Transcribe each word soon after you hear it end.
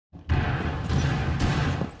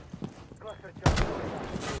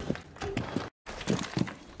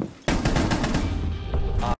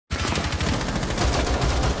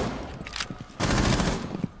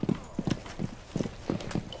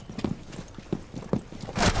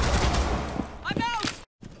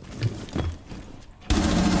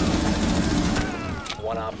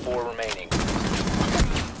4 remaining.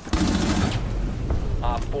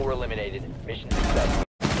 Op 4 eliminated. Mission successful.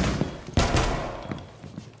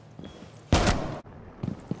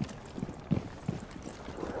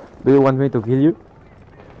 Do you want me to kill you?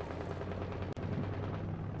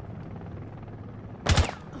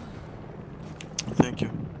 Thank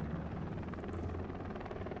you.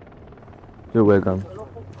 You're welcome.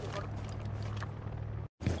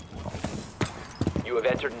 You have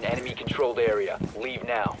entered an enemy-controlled area. Leave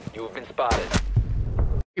now. You have been spotted.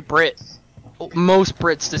 Brit. Most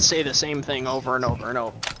Brits that say the same thing over and over and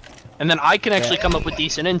over. And then I can actually come up with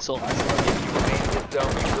decent insults. If you remain in this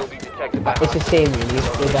zone, you will be detected by It's the same really,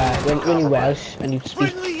 with, when you're Welsh and you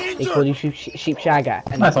speak, they call you sheep shagger,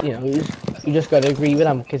 and you know, you just gotta agree with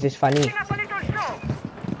them because it's funny.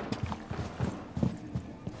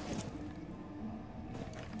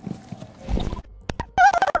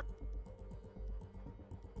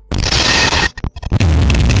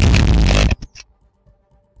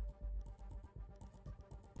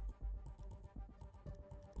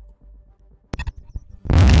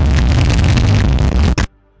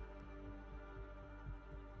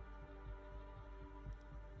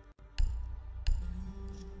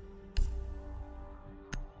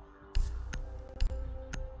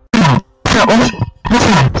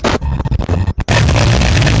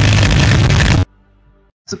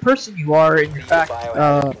 It's the person you are in your fact.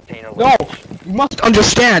 No, you must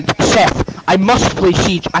understand, Seth. I must play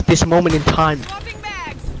Siege at this moment in time.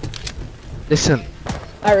 Listen,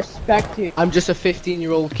 I respect you. I'm just a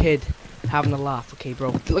 15-year-old kid having a laugh, okay,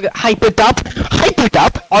 bro? Look at hypered up, hypered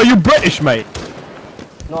up. Are you British, mate?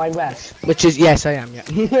 No, I'm Welsh. Which is yes, I am. Yeah.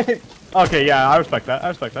 Okay, yeah, I respect that. I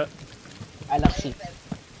respect that. I love sheep.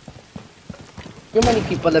 Too many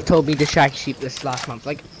people have told me to shag sheep this last month.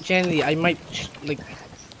 Like, generally, I might like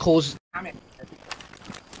cause. Damn it.